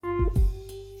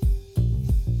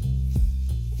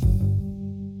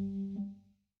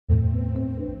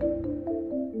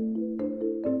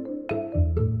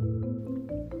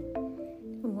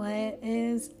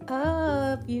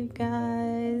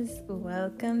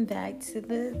welcome back to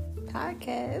the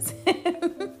podcast.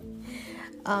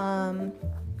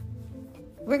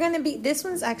 This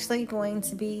one's actually going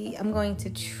to be, I'm going to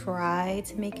try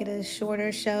to make it a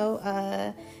shorter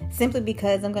show, simply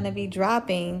because I'm going to be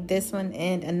dropping this one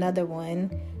and another one,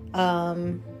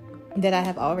 that I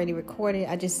have already recorded.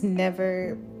 I just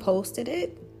never posted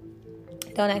it.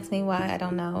 Don't ask me why, I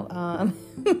don't know.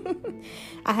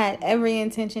 I had every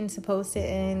intention to post it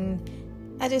and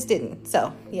I just didn't.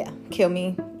 So yeah, kill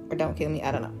me or don't kill me,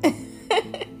 I don't know.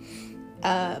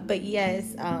 But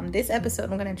yes, this episode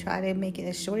I'm going to try to make it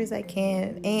as short as I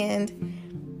can. And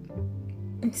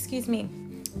excuse me,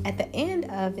 at the end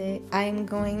of it, I'm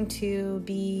going to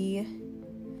be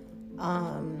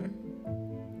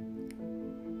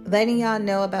letting y'all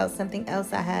know about something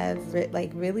else I have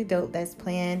really dope that's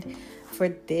planned for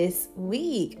this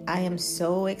week. I am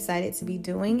so excited to be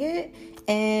doing it,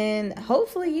 and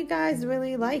hopefully you guys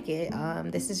really like it.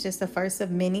 This is just the first of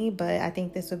many, but I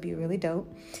think this would be really dope.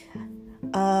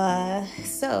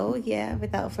 So yeah,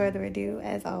 without further ado,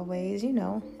 as always, and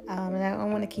I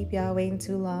don't want to keep y'all waiting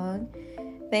too long.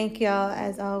 Thank y'all,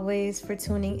 as always, for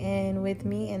tuning in with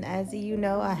me. And as you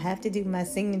know, I have to do my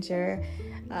signature,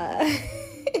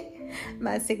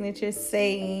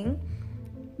 saying.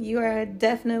 You are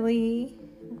definitely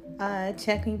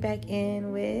checking back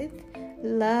in with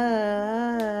love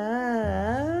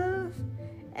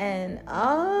and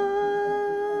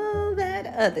all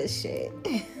that other shit.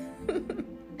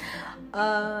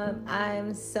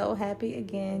 I'm so happy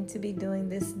again to be doing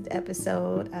this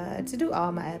episode, to do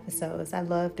all my episodes. I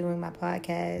love doing my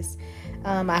podcast.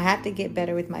 I have to get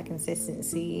better with my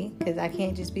consistency because I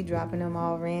can't just be dropping them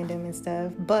all random and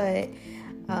stuff. But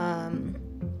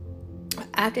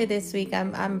after this week,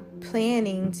 I'm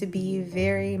planning to be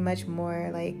very much more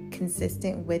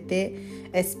consistent with it,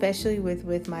 especially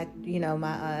with my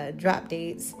my drop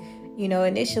dates.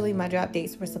 Initially my drop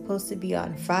dates were supposed to be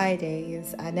on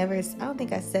Fridays. I don't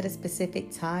think I set a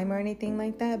specific time or anything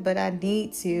like that, but I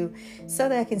need to, so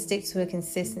that I can stick to a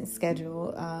consistent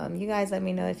schedule. You guys let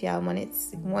me know if y'all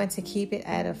want to keep it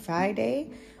at a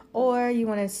Friday, or you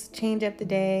want to change up the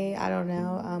day. I don't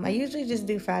know. I usually just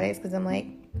do Fridays because I'm like,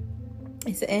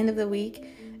 it's the end of the week.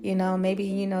 Maybe,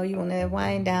 you want to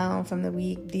wind down from the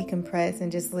week, decompress,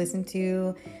 and just listen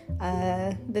to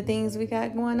the things we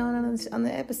got going on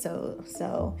the episode.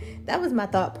 So that was my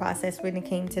thought process when it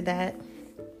came to that.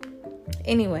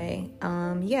 Anyway,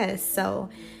 yes, so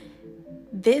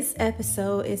this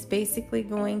episode is basically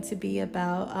going to be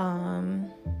about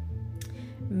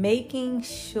making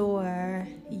sure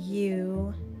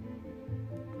you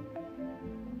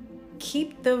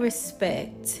keep the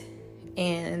respect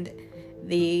and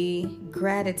the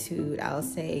gratitude, I'll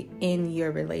say, in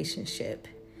your relationship.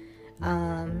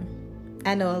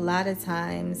 I know a lot of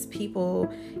times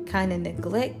people kind of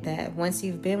neglect that. Once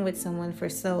you've been with someone for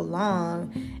so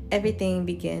long, everything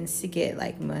begins to get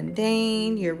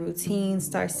mundane. Your routine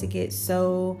starts to get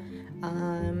so,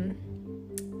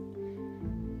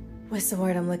 what's the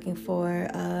word I'm looking for?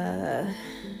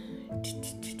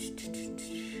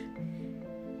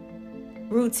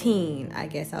 Routine, I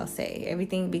guess I'll say.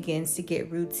 Everything begins to get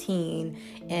routine.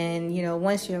 And,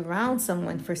 once you're around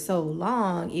someone for so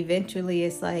long, eventually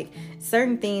it's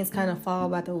certain things kind of fall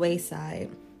by the wayside.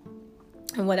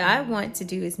 And what I want to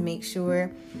do is make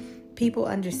sure people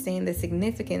understand the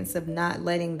significance of not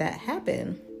letting that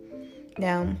happen.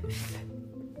 Now,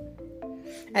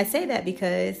 I say that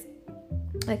because,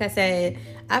 like I said,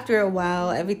 after a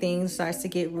while, everything starts to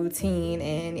get routine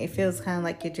and it feels kind of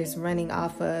like you're just running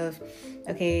off of,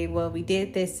 okay, well, we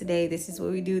did this today. This is what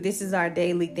we do. This is our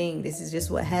daily thing. This is just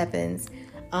what happens.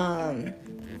 And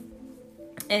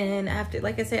after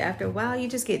a while, you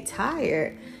just get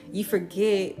tired. You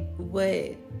forget what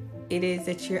it is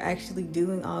that you're actually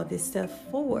doing all this stuff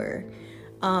for.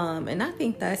 And I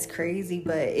think that's crazy,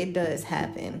 but it does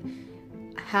happen.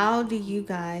 How do you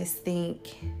guys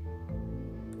think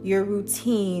your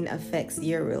routine affects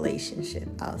your relationship,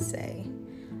 I'll say?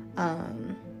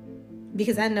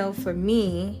 Because I know for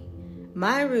me,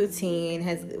 my routine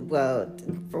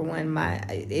for one,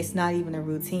 it's not even a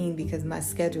routine because my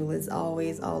schedule is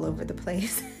always all over the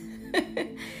place.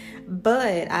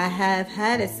 But I have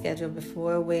had a schedule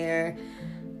before where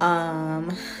I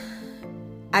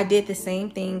did the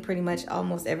same thing pretty much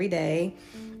almost every day.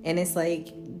 And it's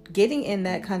getting in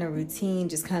that kind of routine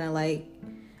just kind of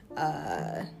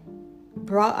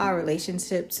brought our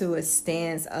relationship to a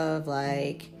stance of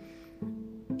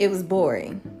it was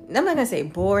boring. I'm not gonna say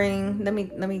boring. Let me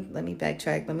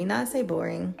backtrack. Let me not say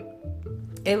boring.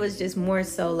 It was just more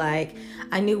so I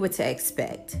knew what to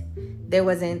expect. There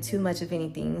wasn't too much of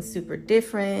anything super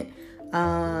different.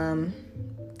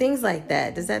 things like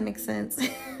that. Does that make sense?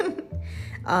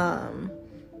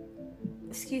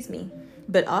 Excuse me.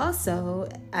 But also,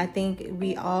 I think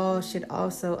we all should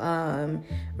also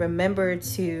remember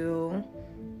to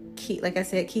keep, like I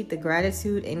said, keep the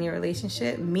gratitude in your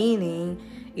relationship. Meaning,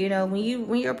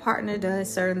 when your partner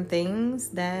does certain things,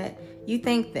 that you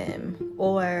thank them,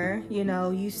 or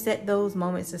you set those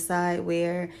moments aside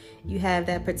where you have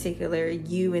that particular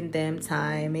you and them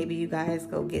time. Maybe you guys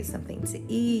go get something to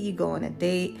eat, you go on a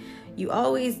date. You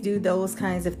always do those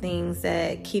kinds of things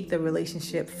that keep the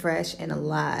relationship fresh and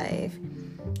alive.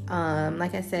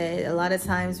 Like I said, a lot of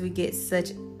times we get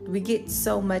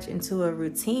so much into a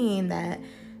routine that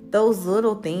those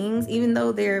little things, even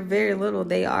though they're very little,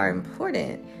 they are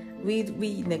important. We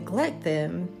neglect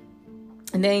them.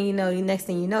 And then, next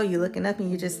thing you know, you're looking up and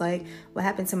you're just like, what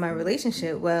happened to my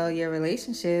relationship? Well, your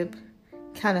relationship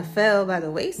kind of fell by the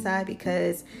wayside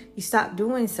because you stopped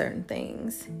doing certain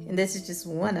things. And this is just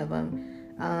one of them.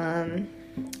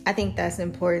 I think that's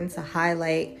important to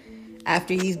highlight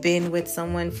after you've been with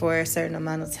someone for a certain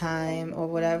amount of time or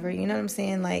whatever. You know what I'm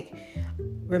saying? Like,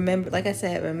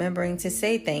 remembering to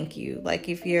say thank you. Like,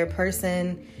 if your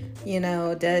person,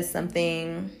 does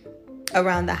something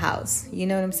around the house, you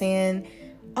know what I'm saying?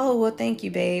 Oh, well, thank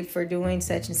you, babe, for doing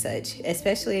such and such,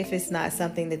 especially if it's not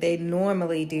something that they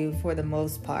normally do for the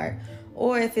most part,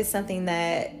 or if it's something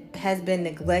that has been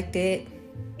neglected,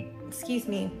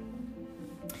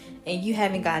 and you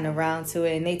haven't gotten around to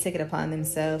it and they took it upon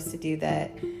themselves to do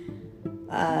that.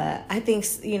 I think,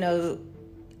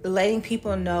 letting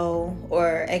people know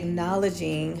or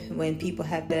acknowledging when people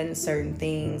have done certain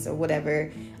things or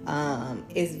whatever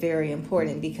is very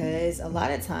important, because a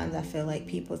lot of times I feel like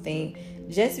people think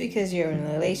just because you're in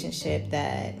a relationship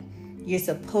that you're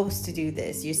supposed to do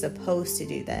this, you're supposed to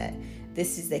do that,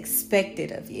 this is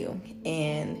expected of you.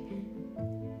 And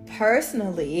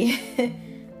personally,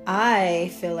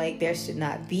 I feel like there should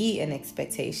not be an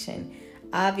expectation.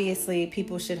 Obviously,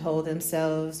 people should hold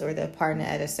themselves or their partner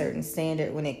at a certain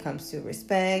standard when it comes to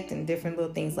respect and different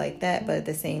little things like that. But at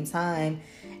the same time,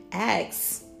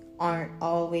 acts aren't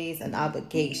always an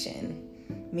obligation.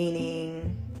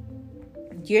 Meaning,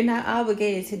 you're not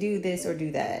obligated to do this or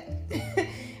do that.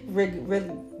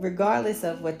 Regardless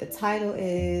of what the title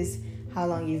is, how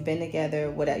long you've been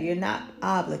together, whatever, you're not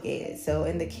obligated. So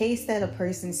in the case that a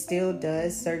person still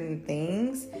does certain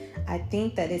things, I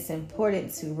think that it's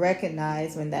important to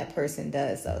recognize when that person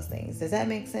does those things. Does that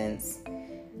make sense?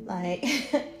 Like,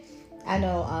 I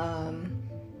know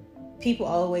people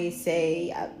always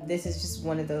say, this is just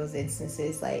one of those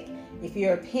instances, like, if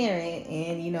you're a parent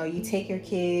and, you take your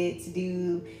kid to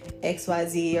do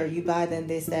XYZ, or you buy them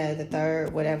this, that, or the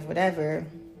third, whatever,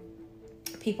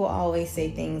 people always say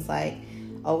things like,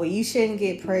 oh, well, you shouldn't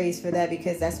get praised for that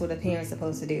because that's what a parent's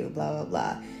supposed to do, blah, blah,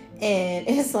 blah. And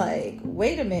it's like,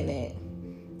 wait a minute,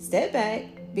 step back,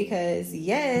 because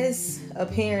yes,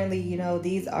 apparently,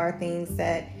 these are things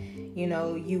that,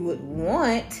 you would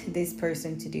want this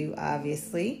person to do,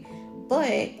 obviously, but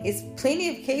it's plenty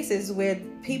of cases where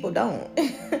people don't.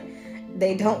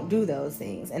 They don't do those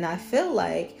things. And I feel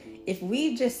like if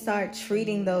we just start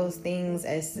treating those things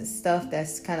as stuff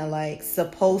that's kind of like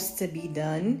supposed to be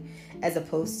done, as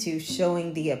opposed to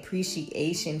showing the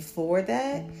appreciation for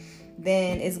that,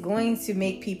 then it's going to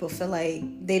make people feel like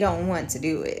they don't want to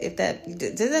do it.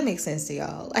 Does that make sense to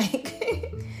y'all?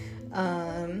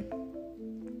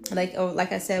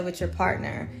 Like I said with your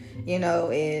partner,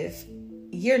 if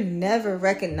you're never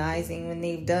recognizing when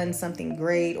they've done something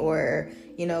great or,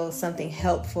 something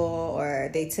helpful,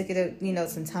 or they took it,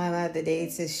 some time out of the day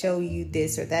to show you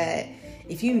this or that.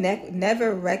 If you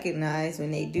never recognize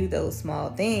when they do those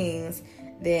small things,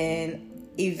 then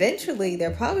eventually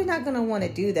they're probably not going to want to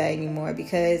do that anymore,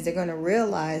 because they're going to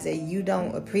realize that you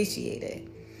don't appreciate it.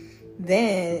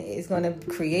 Then it's going to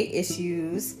create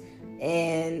issues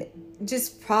and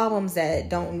just problems that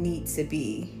don't need to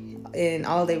be. And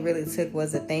all they really took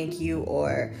was a thank you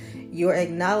or your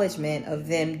acknowledgement of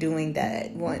them doing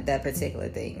that particular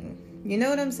thing. You know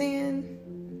what I'm saying?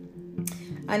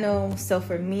 I know. So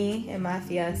for me and my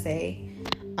fiance,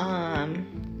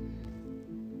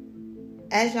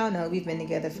 as y'all know, we've been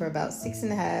together for about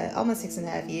almost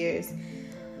 6.5 years.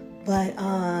 But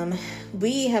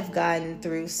we have gotten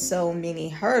through so many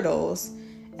hurdles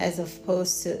as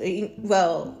opposed to,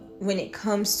 when it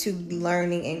comes to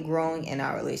learning and growing in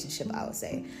our relationship, I would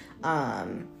say.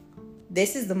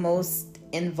 This is the most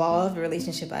involved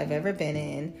relationship I've ever been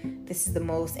in. This is the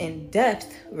most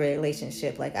in-depth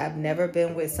relationship. Like, I've never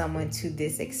been with someone to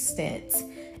this extent.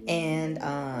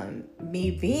 And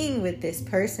me being with this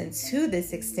person to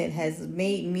this extent has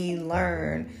made me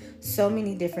learn so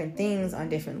many different things on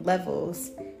different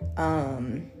levels,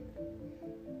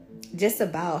 just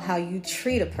about how you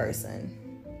treat a person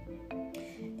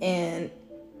and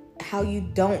how you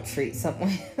don't treat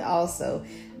someone also.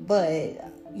 But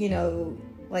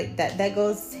like that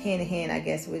goes hand in hand, I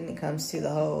guess, when it comes to the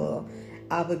whole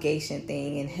obligation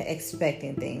thing and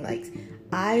expecting thing. Like,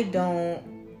 I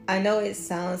know it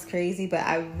sounds crazy, but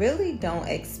I really don't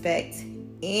expect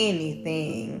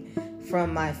anything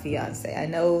from my fiance. I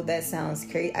know that sounds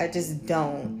crazy. I just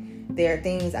don't. There are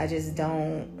things I just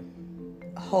don't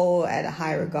hold at a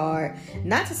high regard.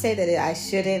 Not to say that I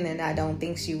shouldn't, and I don't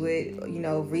think she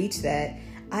would, reach that.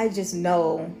 I just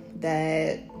know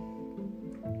that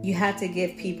you have to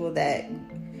give people that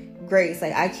grace.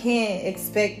 Like, I can't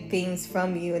expect things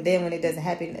from you, and then when it doesn't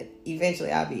happen,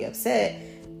 eventually I'll be upset.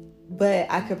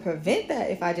 But I could prevent that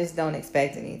if I just don't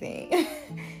expect anything.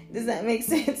 Does that make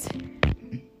sense?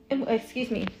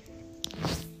 Excuse me.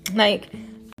 Like,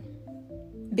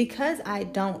 because I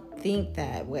don't think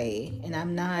that way, and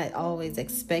I'm not always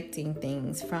expecting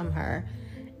things from her,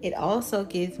 it also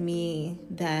gives me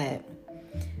that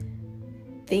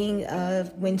thing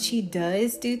of when she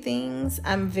does do things,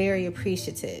 I'm very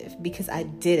appreciative because I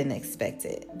didn't expect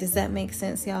it. Does that make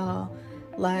sense, y'all?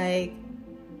 Like,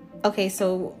 okay,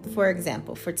 so for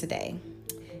example, for today,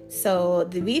 so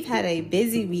we've had a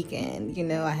busy weekend.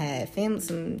 I had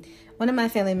one of my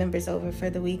family members over for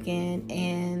the weekend,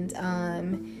 and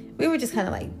we were just kind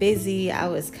of like busy. I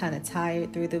was kind of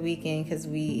tired through the weekend because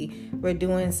we were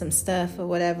doing some stuff or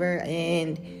whatever,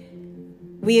 and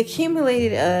we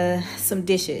accumulated some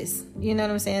dishes. You know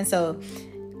what I'm saying? So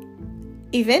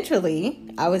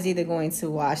eventually, I was either going to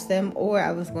wash them or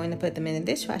I was going to put them in the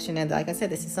dishwasher. And like I said,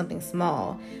 this is something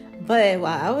small. But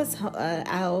while I was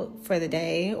out for the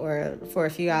day or for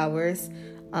a few hours,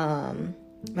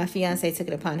 my fiance took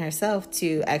it upon herself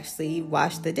to actually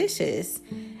wash the dishes.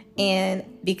 And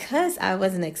because I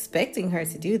wasn't expecting her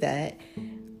to do that,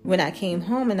 when I came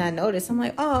home and I noticed, I'm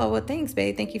like, oh, well, thanks,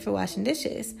 babe. Thank you for washing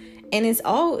dishes. And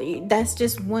that's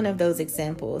just one of those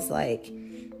examples. Like,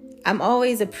 I'm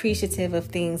always appreciative of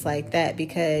things like that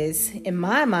because in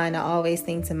my mind, I always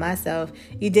think to myself,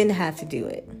 you didn't have to do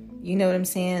it. You know what I'm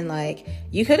saying? Like,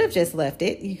 you could have just left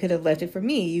it. You could have left it for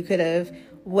me. You could have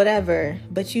whatever,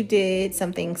 but you did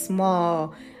something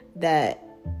small that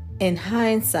in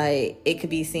hindsight, it could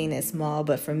be seen as small.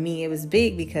 But for me, it was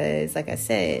big because, like I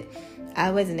said, I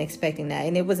wasn't expecting that.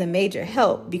 And it was a major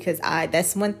help because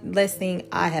that's one less thing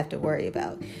I have to worry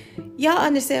about. Y'all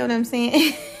understand what I'm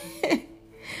saying?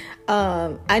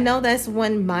 I know that's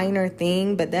one minor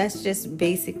thing, but that's just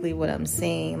basically what I'm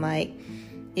saying. Like,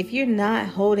 if you're not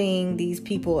holding these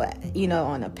people,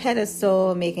 on a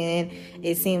pedestal, making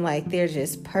it seem like they're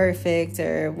just perfect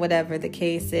or whatever the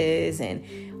case is, and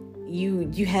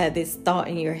you had this thought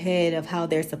in your head of how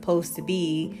they're supposed to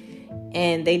be,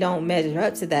 and they don't measure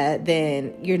up to that,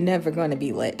 then you're never going to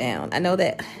be let down. I know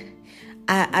that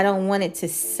I don't want it to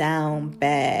sound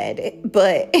bad,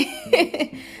 but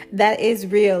that is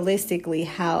realistically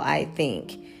how I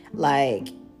think. Like,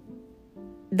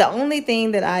 the only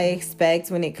thing that I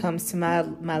expect when it comes to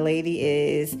my lady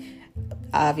is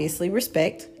obviously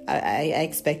respect. I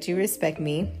expect you to respect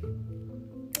me.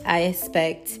 I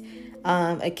expect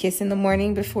a kiss in the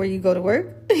morning before you go to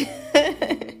work,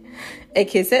 a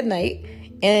kiss at night,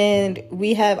 and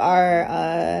we have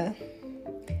our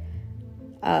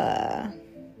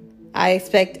I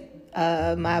expect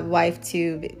my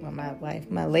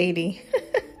lady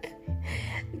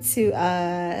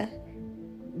to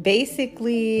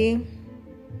basically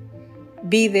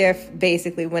be there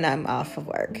basically when I'm off of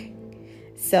work.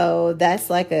 So that's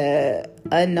like a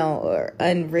unknown or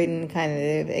unwritten kind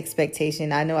of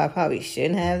expectation. I know I probably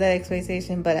shouldn't have that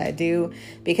expectation, but I do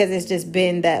because it's just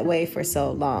been that way for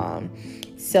so long.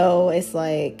 So it's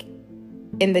like,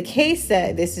 in the case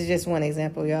that, this is just one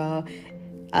example, y'all.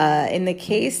 In the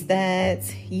case that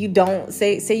you don't,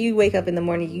 say you wake up in the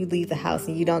morning, you leave the house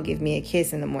and you don't give me a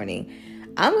kiss in the morning,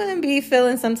 I'm going to be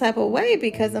feeling some type of way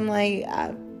because I'm like,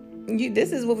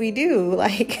 this is what we do.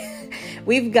 Like,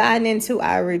 we've gotten into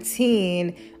our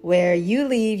routine where you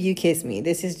leave, you kiss me.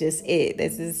 This is just it.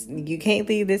 You can't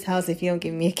leave this house if you don't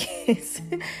give me a kiss.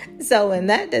 So when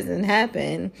that doesn't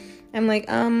happen, I'm like,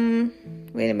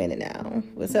 wait a minute now.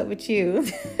 What's up with you?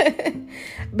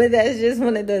 But that's just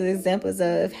one of those examples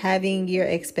of having your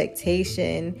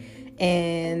expectation,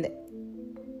 and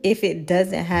if it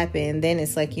doesn't happen, then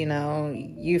it's like,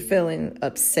 you're feeling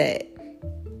upset.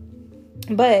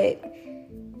 But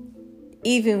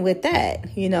even with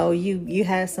that, you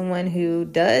have someone who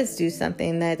does do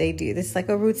something that they do. This is like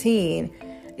a routine.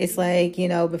 It's like,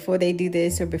 before they do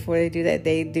this or before they do that,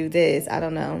 they do this. I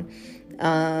don't know.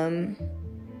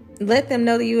 Let them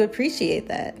know that you appreciate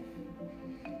that.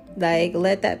 Like,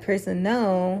 let that person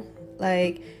know,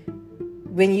 like,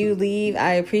 when you leave,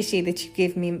 I appreciate that you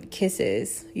give me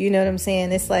kisses. You know what I'm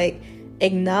saying? It's like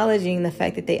acknowledging the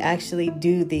fact that they actually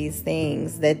do these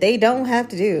things that they don't have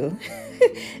to do.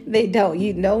 They don't.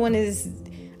 No one is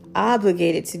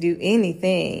obligated to do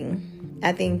anything.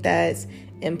 I think that's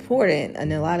important.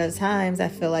 And a lot of times I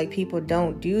feel like people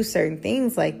don't do certain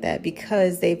things like that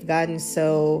because they've gotten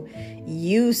so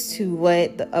used to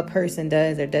what a person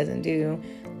does or doesn't do.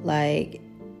 Like,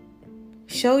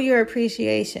 show your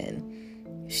appreciation.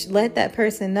 Let that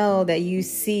person know that you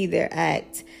see their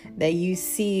act, that you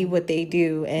see what they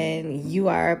do, and you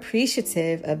are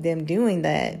appreciative of them doing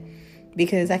that.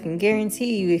 Because I can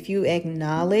guarantee you, if you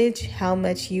acknowledge how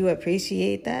much you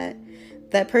appreciate that,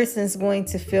 that person's going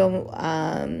to feel,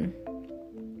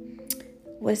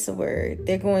 what's the word?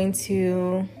 They're going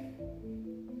to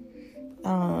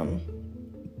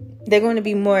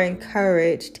be more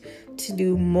encouraged to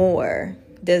do more.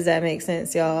 Does that make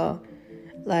sense, y'all?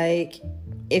 Like,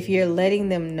 if you're letting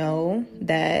them know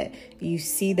that you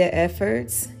see their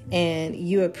efforts and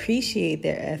you appreciate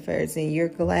their efforts and you're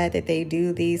glad that they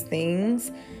do these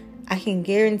things, I can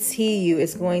guarantee you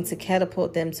it's going to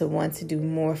catapult them to want to do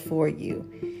more for you.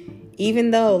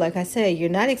 Even though, like I said, you're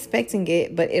not expecting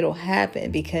it, but it'll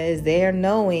happen because they're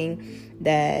knowing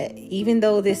that even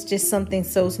though this is just something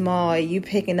so small, you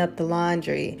picking up the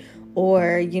laundry,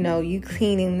 or, you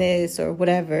cleaning this or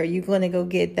whatever, you're going to go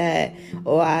get that.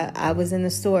 Or I was in the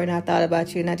store and I thought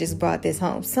about you and I just brought this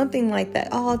home. Something like that.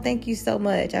 Oh, thank you so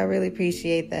much. I really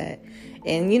appreciate that.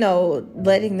 And,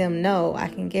 letting them know, I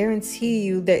can guarantee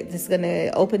you that it's going to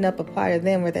open up a part of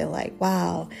them where they're like,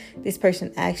 wow, this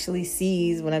person actually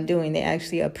sees what I'm doing. They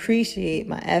actually appreciate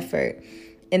my effort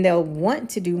and they'll want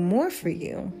to do more for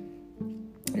you.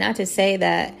 Not to say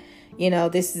that,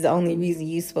 this is the only reason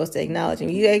you're supposed to acknowledge them.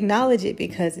 You acknowledge it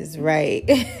because it's right.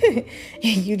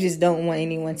 You just don't want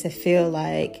anyone to feel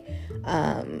like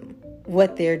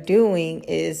what they're doing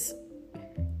is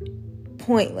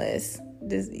pointless.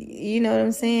 You know what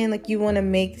I'm saying? Like, you want to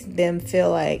make them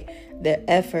feel like their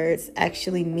efforts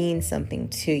actually mean something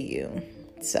to you.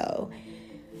 So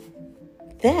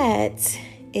that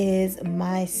is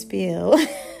my spiel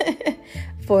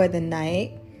for the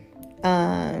night.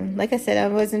 Like I said, I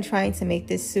wasn't trying to make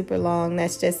this super long.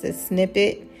 That's just a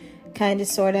snippet, kind of,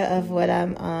 sort of what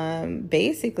I'm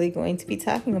basically going to be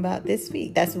talking about this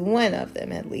week. That's one of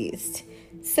them, at least.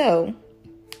 So,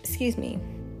 excuse me.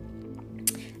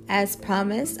 As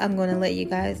promised, I'm going to let you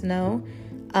guys know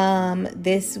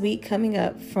this week coming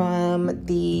up from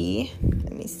the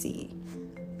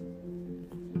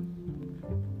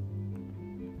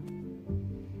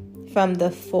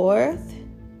 4th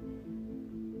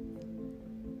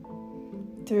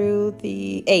through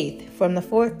the 8th, from the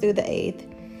 4th through the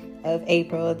 8th of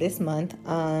April of this month,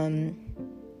 I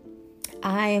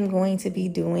am going to be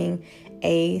doing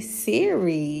a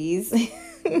series.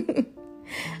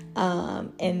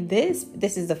 And this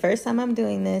is the first time I'm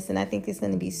doing this, and I think it's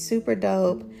going to be super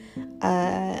dope.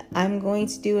 I'm going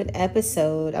to do an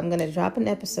episode. I'm going to drop an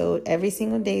episode every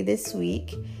single day this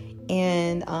week,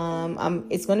 and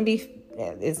it's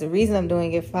the reason I'm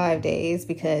doing it 5 days,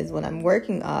 because when I'm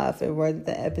working off, and where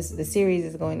the series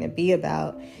is going to be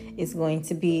about, is going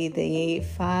to be the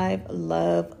 5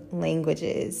 love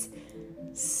languages.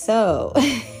 So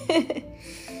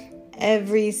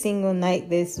every single night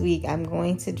this week, I'm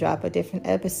going to drop a different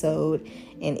episode,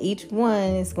 and each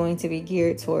one is going to be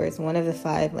geared towards one of the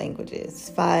 5 languages,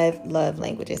 5 love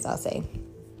languages, I'll say.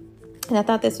 And I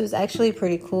thought this was actually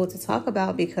pretty cool to talk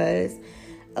about, because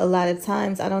a lot of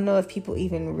times, I don't know if people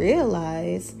even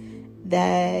realize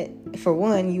that, for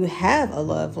one, you have a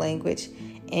love language,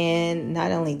 and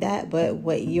not only that, but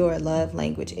what your love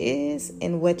language is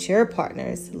and what your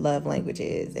partner's love language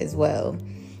is as well.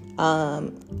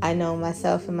 I know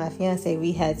myself and my fiance,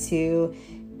 we had to,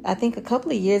 I think a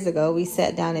couple of years ago, we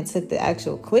sat down and took the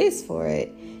actual quiz for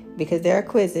it, because there are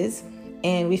quizzes,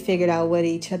 and we figured out what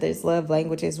each other's love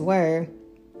languages were.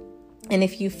 And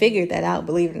if you figure that out,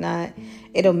 believe it or not,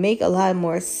 it'll make a lot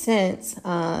more sense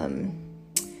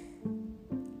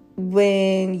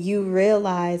when you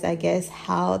realize, I guess,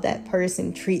 how that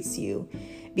person treats you.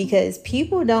 Because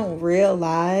people don't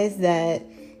realize that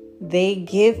they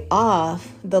give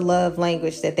off the love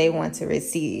language that they want to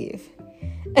receive.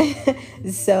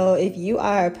 So if you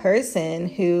are a person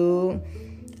who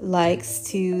likes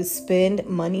to spend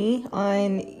money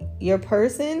on your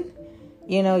person,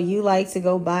 you like to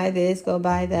go buy this, go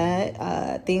buy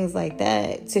that, things like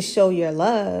that to show your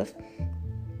love,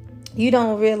 you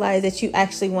don't realize that you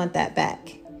actually want that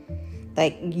back.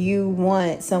 Like, you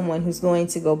want someone who's going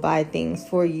to go buy things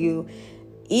for you,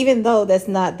 even though that's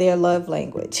not their love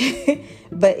language,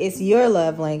 but it's your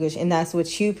love language, and that's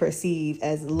what you perceive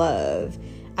as love.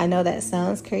 I know that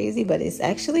sounds crazy, but it's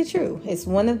actually true. It's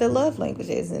one of the love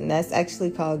languages, and that's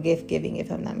actually called gift giving,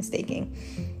 if I'm not mistaken.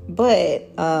 But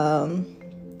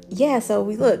yeah, so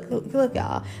we look,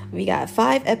 y'all. We got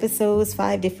 5 episodes,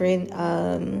 5 different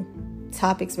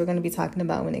topics we're going to be talking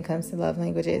about when it comes to love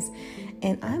languages,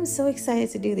 and I'm so excited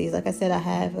to do these. Like I said, I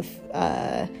have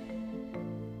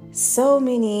so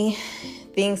many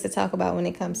things to talk about when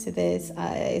it comes to this.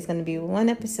 It's going to be 1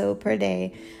 episode per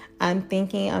day. I'm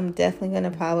thinking I'm definitely going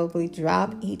to probably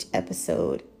drop each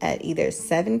episode at either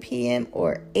 7 p.m.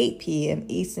 or 8 p.m.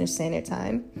 Eastern Standard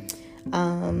Time.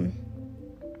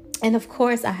 And of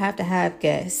course, I have to have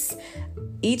guests.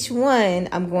 Each one,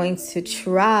 I'm going to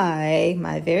try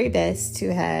my very best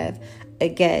to have a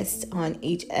guest on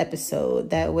each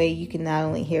episode. That way you can not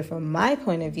only hear from my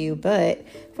point of view, but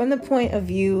from the point of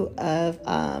view of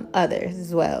others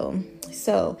as well.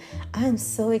 So I'm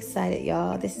so excited,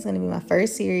 y'all. This is going to be my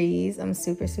first series. I'm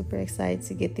super, super excited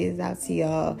to get these out to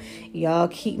y'all. Y'all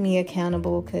keep me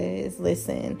accountable, because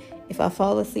listen, if I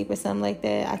fall asleep or something like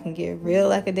that, I can get real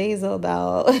lackadaisical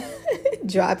about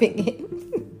dropping it.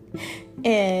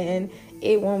 And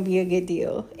it won't be a good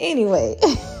deal. Anyway,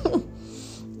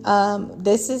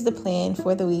 this is the plan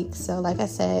for the week. So like I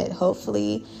said,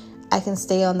 hopefully I can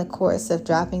stay on the course of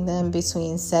dropping them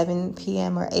between 7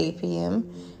 p.m. or 8 p.m.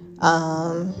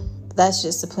 That's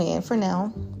just the plan for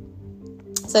now.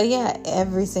 So yeah,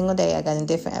 every single day I got a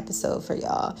different episode for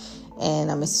y'all,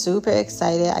 and I'm super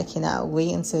excited. I cannot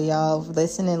wait until y'all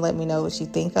listen and let me know what you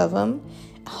think of them.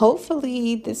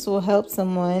 Hopefully this will help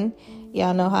someone.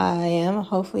 Y'all know how I am.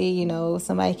 Hopefully,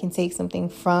 somebody can take something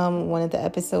from one of the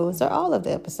episodes or all of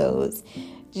the episodes.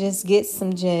 Just get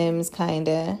some gems kind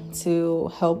of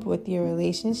to help with your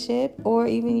relationship or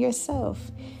even yourself.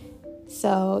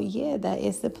 So yeah, that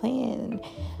is the plan.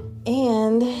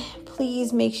 And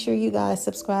please make sure you guys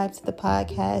subscribe to the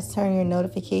podcast, turn your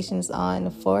notifications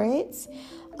on for it.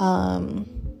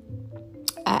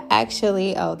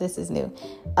 This is new.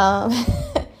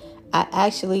 I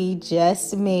actually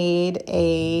just made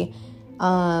an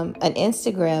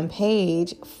Instagram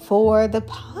page for the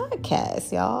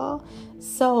podcast, y'all.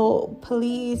 So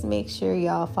please make sure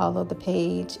y'all follow the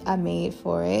page I made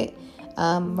for it.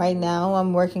 Right now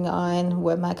I'm working on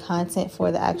what my content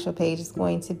for the actual page is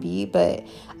going to be, but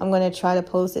I'm going to try to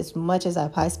post as much as I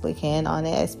possibly can on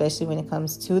it, especially when it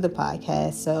comes to the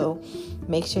podcast. So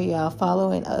make sure y'all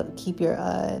follow and keep your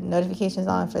notifications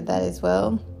on for that as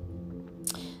well.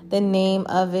 The name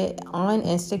of it on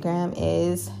Instagram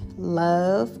is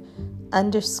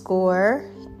love_and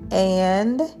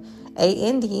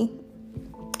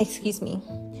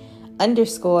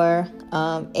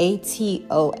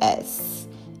 _ATOS.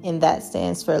 And that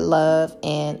stands for love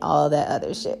and all that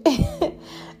other shit.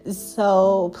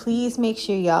 So please make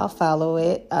sure y'all follow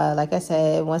it. Like I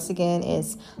said, once again,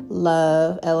 it's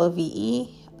love, LOVE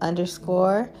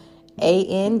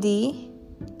 _AND_ATOS.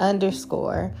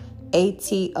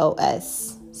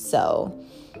 So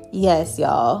yes,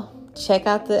 y'all, check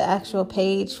out the actual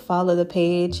page, follow the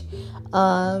page.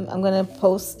 I'm going to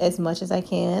post as much as I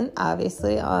can,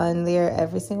 obviously, on there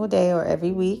every single day or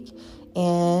every week.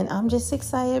 And I'm just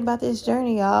excited about this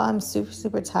journey, y'all. I'm super,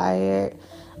 super tired.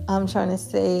 I'm trying to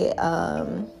stay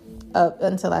up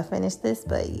until I finish this.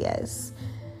 But yes,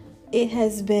 it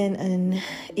has been an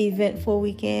eventful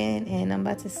weekend, and I'm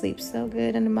about to sleep so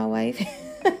good under my wife.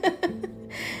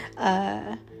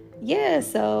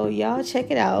 So y'all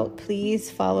check it out. Please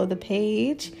follow the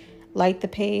page, like the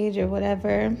page or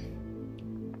whatever.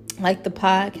 Like the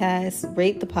podcast,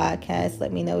 rate the podcast.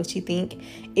 Let me know what you think.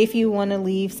 If you want to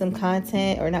leave some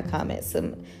content, or not comments,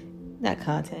 not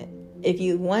content. If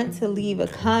you want to leave a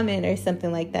comment or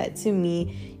something like that to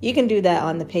me, you can do that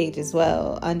on the page as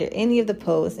well, under any of the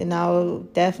posts, and I'll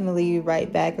definitely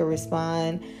write back or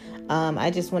respond. I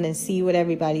just want to see what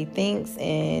everybody thinks,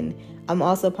 and I'm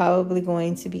also probably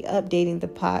going to be updating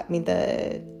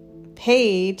the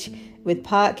page with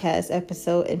podcast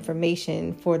episode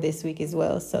information for this week as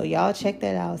well. So y'all check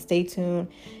that out. Stay tuned.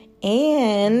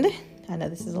 And I know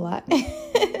this is a lot.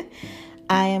 I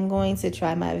am going to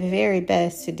try my very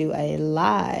best to do a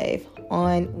live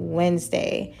on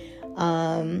Wednesday.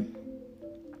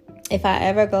 If I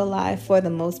ever go live, for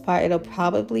the most part, it'll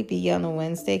probably be on a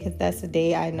Wednesday, because that's the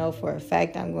day I know for a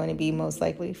fact I'm going to be most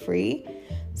likely free.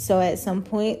 So at some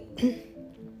point,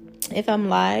 If I'm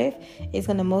live, it's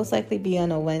going to most likely be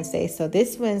on a Wednesday. So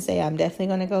this Wednesday, I'm definitely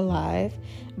going to go live.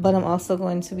 But I'm also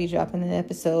going to be dropping an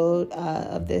episode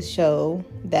of this show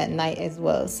that night as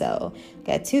well. So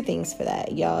got 2 things for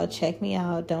that. Y'all check me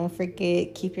out. Don't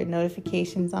forget, keep your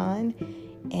notifications on.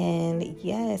 And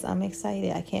yes, I'm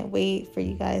excited. I can't wait for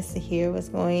you guys to hear what's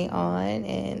going on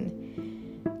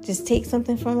and just take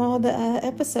something from all the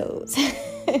episodes.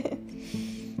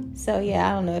 So yeah,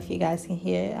 I don't know if you guys can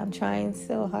hear it. I'm trying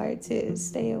so hard to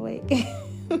stay awake.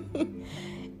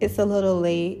 It's a little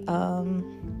late,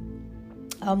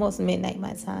 almost midnight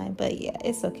my time, but yeah,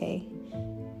 it's okay.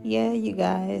 Yeah, you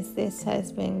guys, this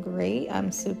has been great.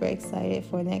 I'm super excited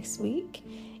for next week.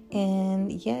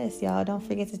 And yes, y'all, don't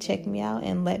forget to check me out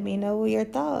and let me know your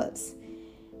thoughts.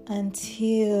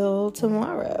 Until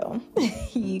tomorrow,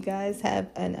 you guys have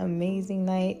an amazing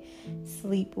night.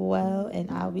 Sleep well,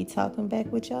 and I'll be talking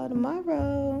back with y'all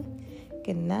tomorrow.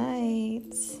 Good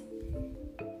night.